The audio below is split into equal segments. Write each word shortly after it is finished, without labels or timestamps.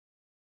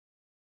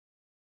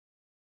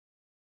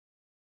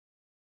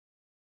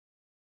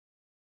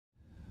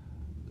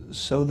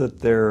so that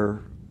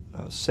they're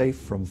safe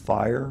from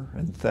fire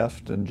and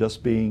theft and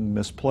just being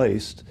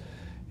misplaced.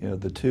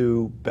 The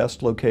two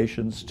best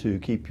locations to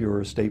keep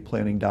your estate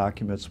planning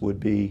documents would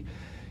be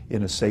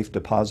in a safe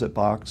deposit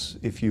box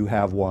if you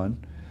have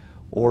one,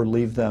 or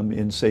leave them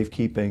in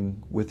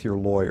safekeeping with your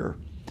lawyer.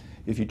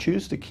 If you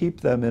choose to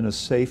keep them in a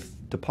safe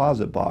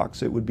deposit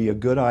box, it would be a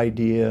good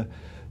idea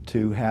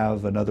to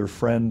have another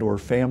friend or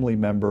family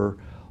member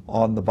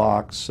on the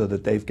box so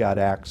that they've got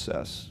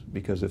access.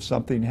 Because if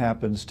something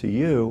happens to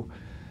you,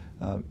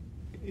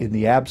 in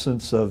the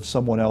absence of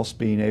someone else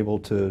being able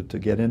to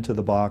get into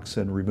the box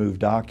and remove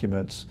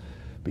documents,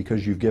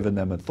 because you've given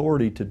them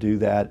authority to do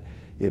that,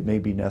 it may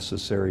be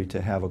necessary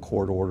to have a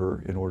court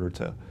order in order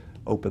to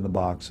open the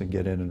box and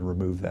get in and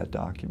remove that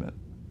document.